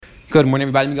Good morning,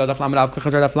 everybody. We go Daf Lamed Aleph.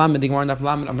 Chazar Daf Lamed. The Gemara Daf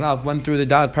Lamed Aleph went through the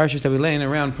Dad Parshas that we lay in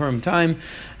around Purim time,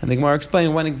 and the Gemara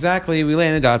explained when exactly we lay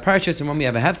in the Dad Parshas and when we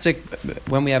have a hefsek,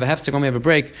 when we have a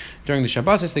break during the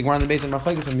Shabbosos. The Gemara on the base of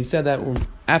Machlokes, and we said that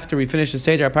after we finish the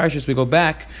Seder Parshas, we go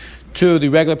back to the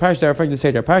regular Parshas that are referring to the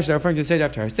Seder Parshas that are referring to the Seder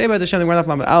after Seder. The Gemara Daf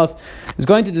Lamed Aleph is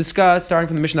going to discuss, starting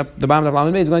from the mission of the bottom of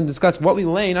Lamed Beis, is going to discuss what we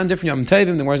lay in on different Yom Tovim.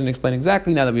 The Gemara is going to explain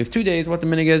exactly now that we have 2 days what the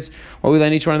minhag is, what we lay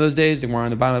in each one of those days. The Gemara on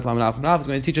the bottom of Lamed Aleph is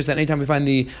going to teach us that anytime we find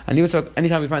the Anivas,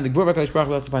 anytime we find the Gvur HaKadosh Baruch Hu,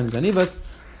 we also find the Anivas.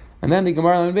 And then the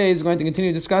Gemara Lamed Beis is going to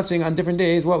continue discussing on different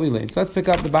days what we lay. So let's pick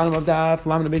up the bottom of Daf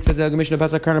Lamed Beis. Says the Mishnah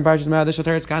Pesach Karna Parshas Me'adish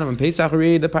Teres Kanam and Pesach.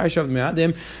 Read the Parsha of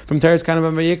Me'adim from Teres Kanam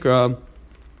and Vayikra.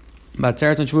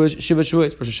 Batzeres and Shiva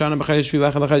Shuas, Rosh Hashanah, B'Chodesh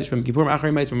Shvi'ach HaChodesh, B'Yom Kippur,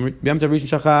 Acharei Meiz, B'Yom Tov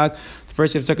Rishon Shachag. The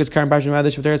first day of Sukkot is Karan Parshas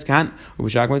Me'adish Teres Kan,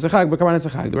 U'B'Shag Meiz Chag, B'Karan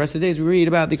Chag. The rest of the days we read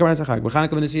about the Karan Chag. B'Chanukah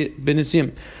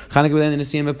B'Nisim, Chanukah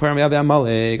B'Nisim, B'Purim Yav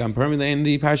Amalek. On Purim we in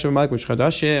the Parsha of Amalek, Rosh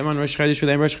Chodesh, on Rosh Chodesh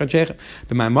V'Leim Rosh Chodesh.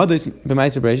 B'Ma'aser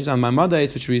Bereishis, on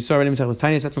Ma'amodos, which we saw already in Masechtas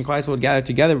Taanis, that's when Klal Yisrael would gather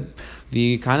together.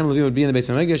 The Kahanim Levim would be in the Beis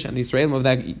Hamikdash, and the Israelim of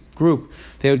that group,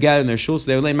 they would gather in their shul, so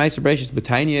they would lay Ma'aser Bereishis,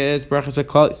 B'Tainis, Brachas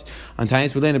HaKolis. On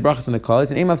Tainis we lay in the Brachas and the Kolis,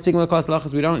 and Eim Sigma Kolis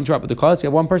Lachas, we don't interrupt with the Kolis. You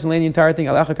have one person laying the entire thing.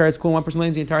 Allah Hakar is cool. One person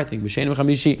laying the entire thing. B'Shein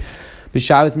V'Chamishi,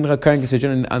 B'Shabbos Mincha Karen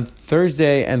Kesijun, on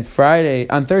Thursday and Friday,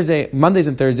 Mondays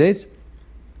and Thursdays,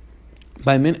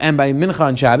 by Mincha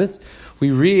and Shabbos, we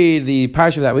read the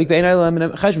parsha of that week. That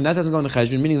doesn't go in the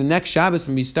Cheshvan, meaning the next Shabbos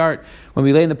when we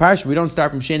lay in the parsha, we don't start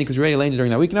from Sheni because we're already laying it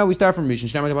during that week. No, we start from Rishon.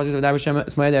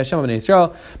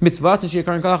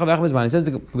 It says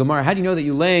the Gemara, how do you know that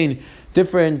you lay in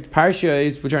different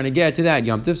parshas? We're trying to get to that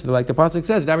Yom Tov. So like the pasuk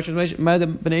says, that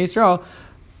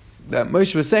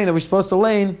Moshe was saying that we're supposed to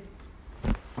lay in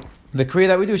the Kriya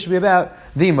that we do should be about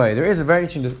the May. There is a very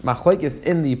interesting machlokes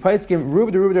in the Paiskim.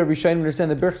 Ruba Rishayim understand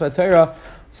the Birchas HaTorah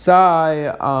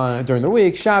say during the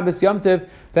week, Shabbos, Yom Tov,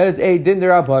 that is a din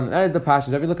derabban. That is the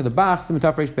pashas. If you look at the Bach, Siman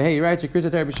Tafresh Behei, he writes, Kriya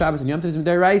HaTorah b'Shabbos and Yom Tov is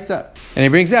Midiraisa. And he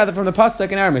brings out that from the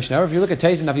pasuk in our Mishnah. However, if you look at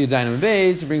Taisin Naf Yud Zayin and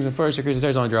Beis, he brings the first Kriya HaTorah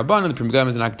is only derabban, and the Primgam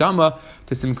is an Akdama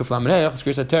to Sim Kuf Lamed Kriya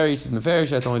HaTorah he says Meferish,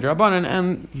 that's only derabban,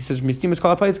 and he says Mistimus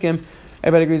Kol HaPaiskim.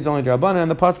 Everybody agrees it's only derabban,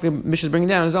 and the pasuk Mishnah is bringing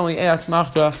down is only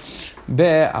Easmachta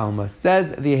Be'alma.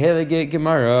 Says the Heilige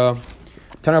Gemara.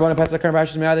 Now the Gemara is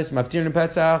going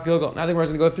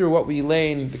to go through what we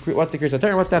lay in, what's the Kriya HaTorah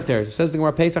and what's the Haftarah. Says the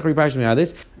Gemara, Pesach Parshas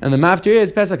Me'adis, and the Maftir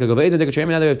is Pesach Gilgal. Now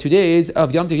we have 2 days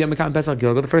of Yom Tov, Yom Mekan, Pesach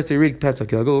Gilgal. The first day we read Pesach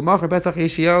Gilgal, Machar Pesach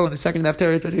Yeshio, and the second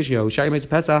Haftarah is Pesach Yeshio. Shari Meis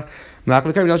Pesach, Malach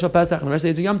Lekar, Yom Pesach, and the rest of the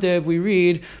days of Yom Tov we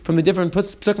read from the different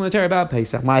Pesukim in the Torah about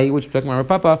Pesach. Mahi, which Pesukim are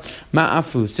Papa,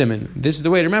 Ma'afu, Siman. This is the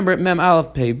way to remember it. Mem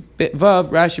Aleph Pei Vav.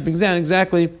 Rashi brings down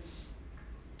exactly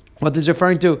what this is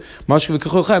referring to. So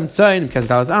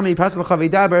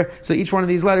each one of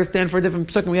these letters stand for a different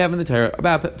psukim we have in the Torah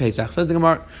about Pesach. Says the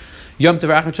Gemara, Yom Tov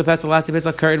Rachon Shel Pesach, last day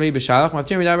Pesach, Karen Vei B'Shalach,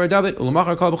 Maftir Midaber David,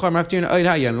 Ulamachar Kol B'Chor, Maftir Oid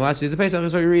HaYom. The last days of Pesach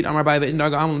is what you read, Amar Bai V'In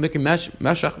Daga Amul Mikim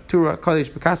Meshach, Tura, Kodesh,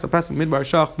 Bekasa, Pesach, Midbar,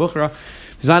 Shach, Bukhra.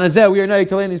 Bizman Azeh, we are now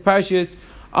killing these parashas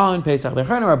on Pesach. The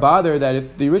Chayim are bothered that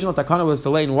if the original Takana was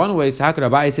to lay in one way, so how could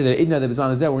Abai say that Idna, that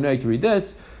Bizman Azeh, we're now to read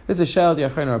this? This is a shell the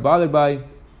Chayim are bothered by.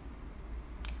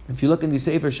 If you look in the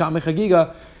Sefer Shamei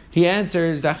Chagiga, he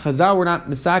answers that Chazal were not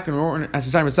Mesakin, or weren't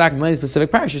necessarily Mesakin in any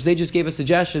specific parashas. They just gave us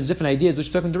suggestions, different ideas, which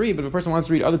psukim to read. But if a person wants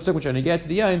to read other psukim which are to get to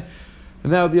the Yain,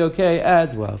 then that would be okay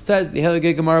as well. Says the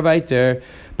Heilige Gemara weiter,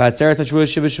 Batzeres Nachshuvah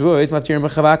Shiva Shavuos, Maftirim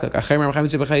B'Chavakak, Achem Ramcham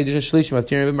Mitzvah B'Chaydish Shlishim,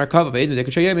 Maftirim B'Markava, V'Edin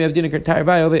Dekashayim, Yavdin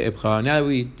Tarvayo V'Ibcha. Now that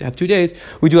we have 2 days,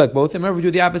 we do like both of them. Remember, we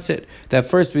do the opposite.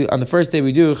 On the first day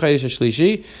we do Chaydish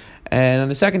Shlishi, and on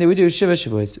the second day we do Shiva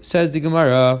Shavuos. Says the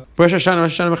Gemara, Rosh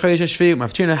Hashanah B'Chaydish Shvi,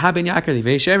 Maftirim Haben Yakar,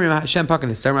 V'Yeshemrim Hashem Pakan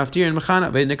Esar, Maftirim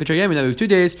Mechana, V'Edin Dekashayim. Now we have 2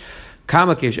 days.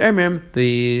 Kamak Yesh Emrim.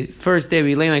 The first day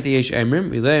we lay like the Yesh Emrim.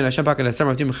 We lay in Hashem Pakan Esar,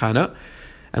 Maftirim Mechana.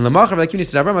 And Lamachar Vakimni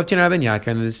says Avram Maftir Rabin Yakar.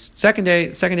 And the second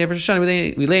day of Rosh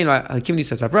Hashanah, we lay in Vakimni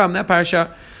says Avram. That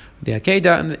parasha, the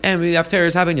Akedah, and we have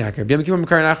terrors Haben Yakar. B'Yom Kippur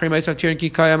Makaran Achri Ma'asav Tirin Ki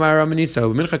Kaya Ma'ara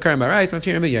Maniso. Mincha Karan Ma'arais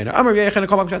Maftir Rabin Yana. Amar Yechan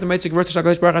Kol Makashat Meitzig Versus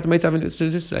Hakadosh Baruch Hu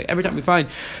Meitzah. Every time we find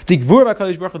the Gvur of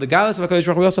Hakadosh Baruch Hu, the Galus of Hakadosh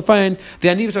Baruch Hu, we also find the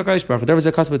Anivus of Hakadosh Baruch Hu. There was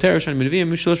a Kasab Torah Shan Minavim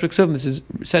Mishlosh B'Ksuvim. This is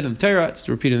said in the Torah. It's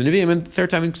repeated in the Nevi'im, and the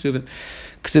third time in Ksuvim.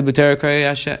 Ksub B'Torah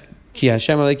Ki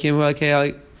Hashem Alekim Hu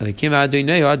Alekei. So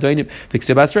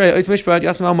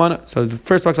the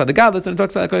first talks about the godless, and it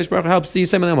talks about Hakadosh Baruch Hu helps the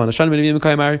Yisrael Almana.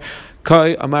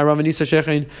 Kai Amar Ravanisa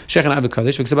Shechin Av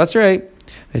Kaddish V'Ksabatzrei.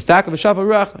 They stack of a shav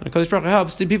ruach, and Kaddish Baruch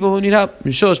helps the people who need help.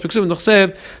 Mishlosh B'Ksub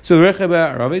Nochsev So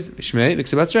Recheba Ravis Shmei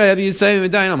V'Ksabatzrei Have you say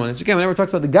Medayinamon. It's again whenever it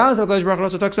talks about the guys of Kaddish Baruch, it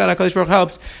also talks about how Kaddish Baruch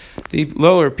helps the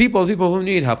lower people, the people who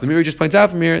need help. The Meiri just points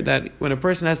out from here that when a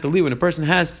person has to lead, when a person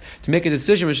has to make a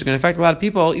decision which is going to affect a lot of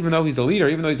people, even though he's the leader,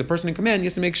 even though he's the person in command, he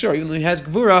has to make sure, even though he has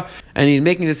gvura and he's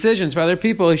making decisions for other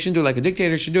people, he shouldn't do it like a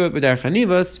dictator. He should do it with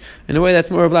chanivas in a way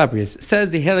that's more of labrius. Says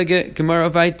the Heilige Gemara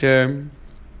Vayter.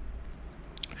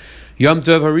 Yom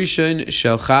Tov Harishon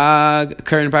Shel Chag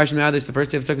Karen Parshas Me'adis. The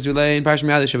first day of Sukkot we lay in Parshas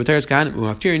Me'adis. Shabbateres Kahanim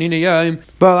U'Haftir Nina Yom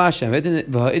Baal Hashem. V'Idno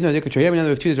Dikot Yom. Now we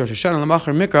have 2 days Rosh Hashanah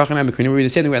Lamachar Mikrach and Amikrin. We read the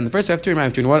same thing. And the first Haftir,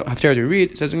 Haftir, what Haftir do we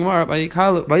read? It says in Gemara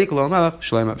Vayikol Al Melech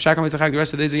Shleima. Shakam Yitzchak. The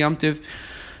rest of the days of Yom Tov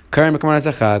Karen Mekaman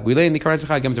Yitzchak. We lay in the Karen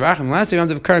Yitzchak Yom Tov Achim. Last day Yom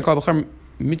Tov Karen Kol B'char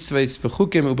mitzvahs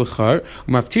v'chukim u'bechar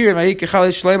u'maftir v'ayikechal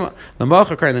shleima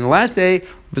l'malchar karen. And the last day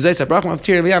v'zayis habrach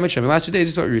maftir v'yamit shem. The last 2 days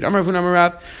is what we read. Amar Avun Amar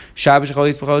Rav Shabbos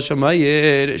chalis b'chol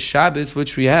shamayid. Shabbos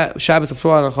which we have Shabbos of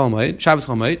Florida Cholmayid. Shabbos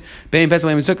Cholmayid. Bein Pesach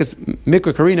Leim Sukkos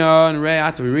Mikra Karina and Rei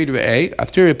after we read Rei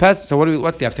after Pesach. So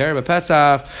what's the after? But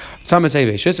Pesach Thomas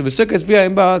Haveshis. So Sukkos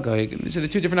b'yayim ba'agay. These are the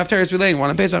 2 different afters we lay. One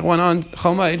on Pesach, one on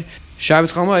Cholmayid.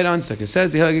 Shabbos Cholmayid on Sukkot. It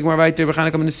says the Heilige Gemara Vayter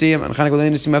b'Chanukah B'Nesiyim and Chanukah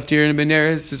B'Nesiyim after and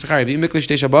B'Neres Tzachariah. V'im Miklish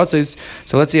Tei Shabbosos.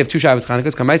 So let's say you have 2 Shabbos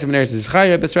Chanukahs. Kamaisa B'Neres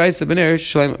Tzachariah. B'Tzraisa B'Neres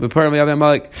Shleim B'Purim Yav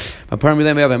Amalek. B'Purim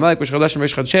Yav Amalek. B'Shchadashim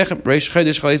Reish Chodesh Reish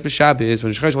Chodesh Chalis B'Shabbos.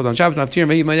 When Chodesh falls on Shabbos, Maftir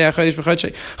Mehi Mayeh Chodesh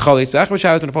B'Chodesh Chalis B'Achar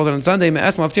Shabbos. When it falls on Sunday,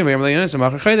 Me'as Maftir Mehi Mayeh Yonis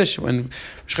Machar Chodesh. When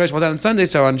Chodesh falls on Sunday,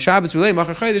 so on Shabbos we lay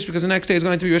Machar Chodesh because the next day is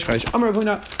going to be Rosh Chodesh. Amar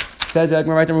Avuna says that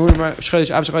Gemara Vayter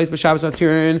Chodesh Av Chalis B'Shabbos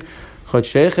Maftir. What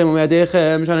does it mean?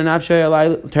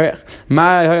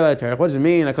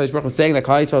 HaKadosh Baruch Hu is saying that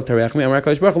Klal Yisrael is terech me.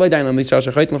 HaKadosh Baruch Hu dain lam Yisrael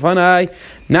shechayit lefanai.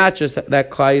 Not just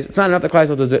that Klal, it's not enough that Klal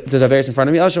Yisrael does averis in front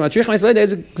of me.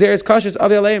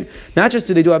 Not just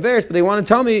do they do averis, but they want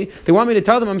to tell me. They want me to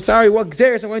tell them, I'm sorry, what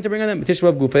gzeres I'm going to bring on them.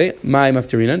 Tishbav gufei my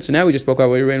mafterinan. So now we just spoke about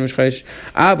what we read in Rosh Chodesh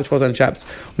Av, which falls on Shabbos.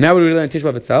 Now we read in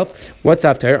Tishbav itself. What's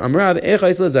after? Amrav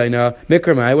echayis lezaina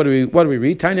mikramai. What do we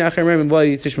read? Tanya achem rem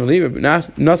v'loi tishmali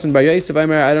nasan bayis. I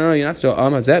don't know, you're not still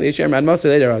Hazet, Yeshir Mad Moshe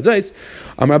later Hazet.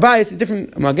 Rabai, it's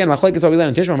different. Again, Machlek is what we learn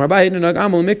in Tishma. Rabai, Nag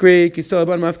Amul Mikri, Kisel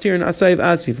Ban Maftir, and Asayv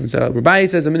Asif. So Rabai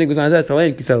says the minig was on Hazet,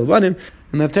 Salain, Kisel Banim,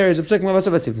 and the Haftar is a Psik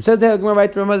Mavasav Asif. Says the Gemara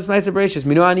right from this nice abracious.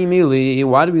 Minuani Mili,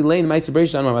 why do we lay in the nice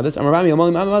abracious on Ramadas? Amrami,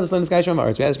 Amolim, Amadas, Lennis Guy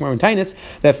Shamar. We have this more in Tinus,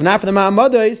 that for not for the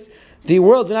Ma'amadas, the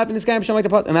world will not be in the sky, like the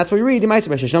pot, and that's what we read. The Ma'aser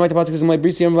B'Shem like the pot because like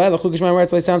Brisi Yom Leila Chugishma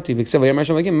Ratz Leisamti V'Kseva Yom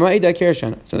Hashem like him Ma'ida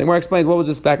Kirshana. So the Gemara explains what was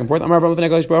this back and forth. Amar Avram V'Nei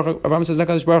Kadosh Baruch Hu. Avram says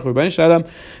Nekadosh Baruch Hu. Rebbeinu Shalom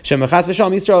Shem Mechas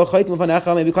V'Shalom Yisrael Chayit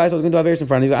L'Fanecha. Maybe Klal Yisrael is going to do averis in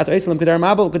front of you. At Oislam Kedar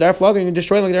Mabel Kedar Floga. You can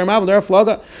destroy like Kedar Mabel Kedar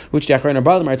Floga, which the Achron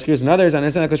Abal, the Maritzchius and others. And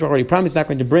understand that Kadosh Baruch Hu already promised not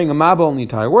going to bring a Mabel in the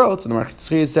entire world. So the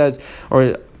Maritzchius says,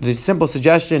 or the simple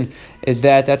suggestion is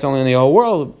that that's only in the whole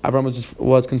world. Avram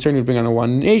was concerned to bring on a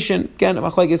one nation. Again,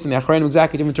 Machlekes and the Achronim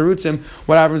exactly different to roots him.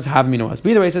 What Avram's have me knows.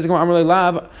 But either way, it says Amrulay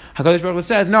Lav. HaKadosh Baruch Hu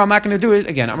says, no, I'm not going to do it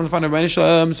again. I'm going to find Rebbeinu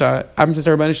Shalom. Sorry, Avram says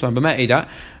Rebbeinu Shalom. But Ma'ida,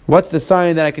 what's the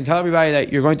sign that I can tell everybody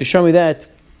that you're going to show me that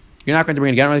you're not going to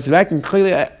bring it again? When back and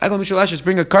clearly, I go just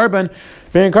bring a carbon.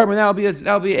 Bring a carbon, that'll be a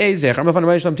zech.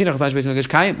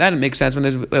 That makes sense when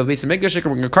there's a base of mikdash. You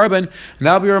can bring a carbon, and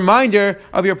that'll be a reminder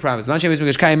of your promise. But when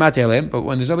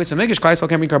there's no base of mikdash, Klal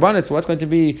can't bring carbon. So what's going to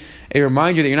be a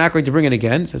reminder that you're not going to bring it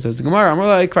again? So says the Gemara. Says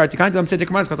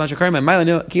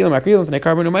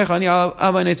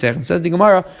the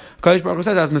Gemara. Kadosh Baruch Hu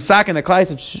says, "As Masakin, the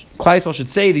Klal should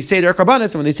say they say their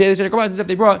carbonates, and when they say they say their carbonates, as if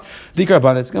they brought the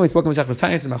carbonates." Again, we spoke about the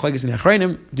science and Machlekes and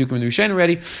Achreinim, Dukim and Rishain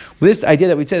already. With this idea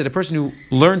that we say that a person who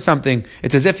learns something,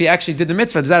 it's as if he actually did the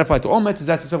mitzvah. Does that apply to all mitzvahs? Does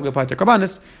that specifically apply to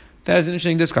carbonates? That is an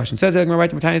interesting discussion. It says that right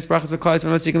to Matani's brachas with Klal, I'm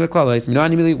not seeking the Klal.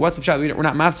 What's the shot? We're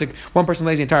not mafsik. One person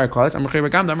lays the entire Klal. I'm Rechaim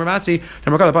Gam. I'm Ramatzi.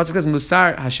 I'm Rakal. The pasuk says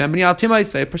Musar Hashem b'ni al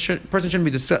timais. A person shouldn't be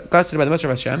disgusted by the mitzvah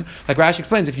of Hashem. Like Rashi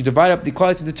explains, if you divide up the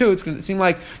Klal into 2, it's going to seem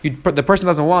like the person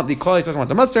doesn't want the Klal, doesn't want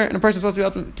the mitzvah, and a person is supposed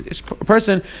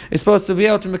to be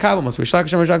able to mekabel mitzvah. Shlach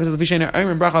Hashem Rishak says v'shein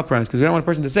Aaron bracha pranis because we don't want a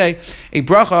person to say a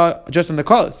bracha just on the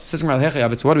Klal. So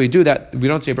what do we do that we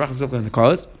don't say a bracha specifically on the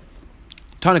Klal?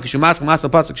 It says the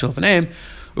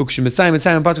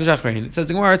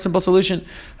Gemara, it's a simple solution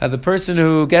that the person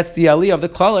who gets the aliyah of the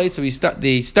klal, so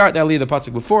they start the aliyah of the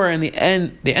pasuk before and they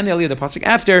end the aliyah of the pasuk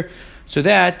after, so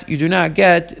that you do not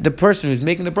get the person who's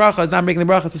making the bracha is not making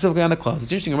the bracha specifically on the klal. It's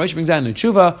interesting. Rashi brings down in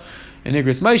Tshuva, in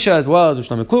Igris Moshe, as well as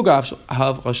Shlomo Kluga,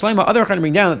 Shlomo, other kind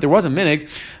bring down that there was a minig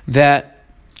that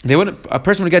a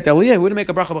person would get the aliyah, who wouldn't make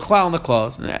a bracha b'chlal on the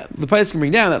clause. And the place can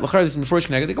bring down that l'char this is before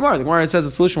connected the Gemara. The Gemara says the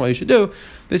solution what you should do.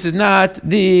 This is not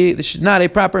a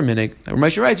proper minig.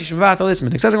 Rashi writes you should vatal this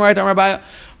minig. Says the Gemara,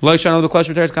 This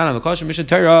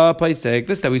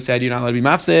that we said you're not allowed to be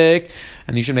mafsik,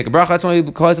 and you should make a bracha. That's only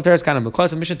because of teres kanim.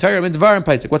 Because of Mishnah Torah and Dvarim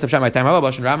paisik. What's up? My time.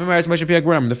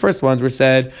 The first ones were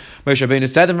said. Moshe Rabbeinu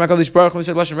said them from Hakadosh Baruch Hu. We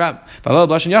said Lashon Ram.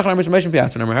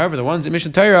 However, the ones in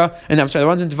Mishnah Torah and the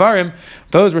ones in Dvarim,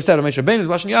 those were said by Moshe Rabbeinu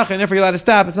Lashon Yachid, and therefore you're allowed to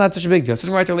stop. It's not such a big deal.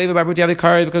 Levi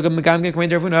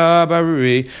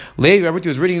Barbuti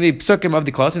was reading the psukim of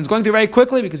the class and it's going through very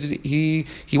quickly because he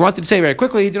wanted to say very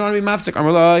quickly. He didn't want to be mafsik.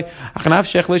 He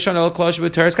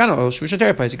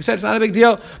said it's not a big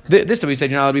deal. This that we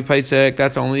said you're not allowed to be paisik,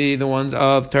 that's only the ones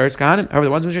of Teres Kahanim. However,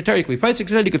 the ones of Mishnah Torah you could be paisik.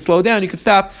 He said you could slow down, you could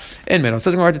stop in middle.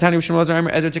 Says Gemara Tani Rishon Lazar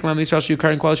Ezra Tiklam Yisrael Shu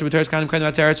Karin Klal Shu Teres Kahanim Kain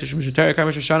Teres Mishnah Torah Kain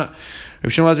Shana.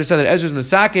 Rishon Lazar said that Ezra's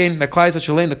Masakin, that Klal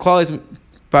Yisrael Shalein, the Klal is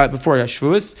but before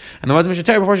Shavuos, and the ones Mishnah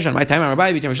Torah before Shoshana. My time,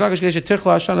 Rabbi, B'Tam Shlakish Gesh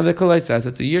Tichla Shana. The Klal says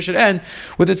that the year should end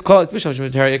with its call. Mishnah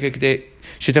Torah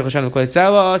Shetichla Shana Klal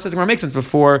says Gemara makes sense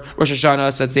before Rosh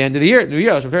Hashanah. So that's the end of the year. New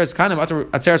Year. Atzeres kind of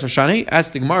Atzeres Rosh Hashanah.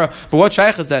 Ask the Gemara, but what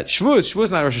shaykh is that Shavuos?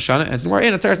 Shavuos not Rosh Hashanah, and it's more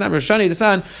in Atzeres not Rosh Hashanah. The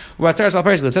son Atzeres al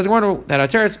Perishil. It says Gemara that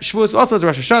Atzeres Shavuos also is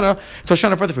Rosh Hashanah. It's Rosh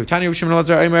Hashanah for the fruit. Tani Rishon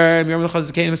Lazar Aimer Miriam Lechaz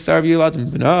Zakenim Starv Yilad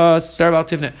Benot Starv Al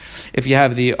Tivneh. If you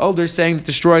have the elders saying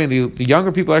destroy and the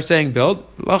younger people are saying build,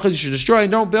 you should destroy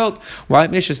and don't build. Why?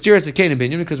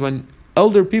 Because when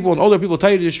older people tell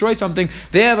you to destroy something,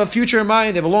 they have a future in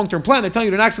mind, they have a long-term plan, they're telling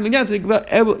you to knock something down, so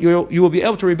you will be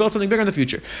able to rebuild something bigger in the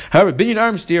future. However, binyan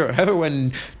arm steer,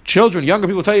 when younger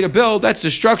people tell you to build, that's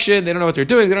destruction, they don't know what they're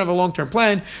doing, they don't have a long-term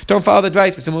plan, don't follow the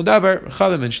advice. A simon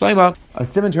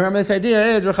to remember this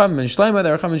idea is Rechavim and Shleima,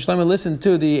 that Rechavim and Shleima listened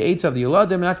to the eights of the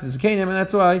Yuladim, not to the Zakanim, and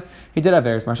that's why he did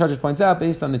Averis. Maharsha just points out,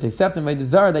 based on the Toseftim by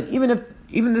Desire, that even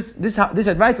this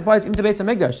advice applies even to Beis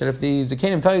HaMikdash, that if the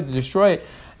Zakanim tell you to destroy it,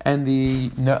 and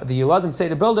the Yeladim say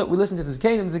to build it, we listen to the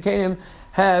Zakanim. The Zakanim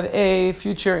have a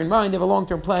future in mind, they have a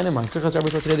long-term plan in mind.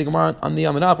 Today the Gemara on the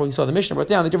Yamanap, when we saw the Mishnah brought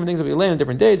down the different things that we learn in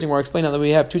different days, and we're explaining now that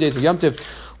we have 2 days of Yom Tov.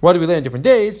 What do we learn in different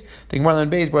days? The Gemara on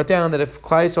Beis brought down that if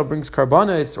Klal Yisrael brings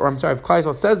karbanos, if Klal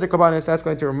Yisrael says the karbanos, that's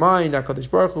going to remind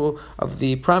HaKadosh Baruch Hu of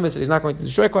the promise that he's not going to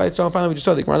destroy Klal Yisrael. And finally, we just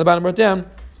saw the Gemara on the bottom brought down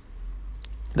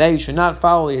that you should not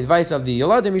follow the advice of the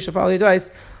Yeladim, you should follow the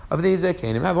advice of the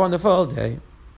Zakanim. Have a wonderful day.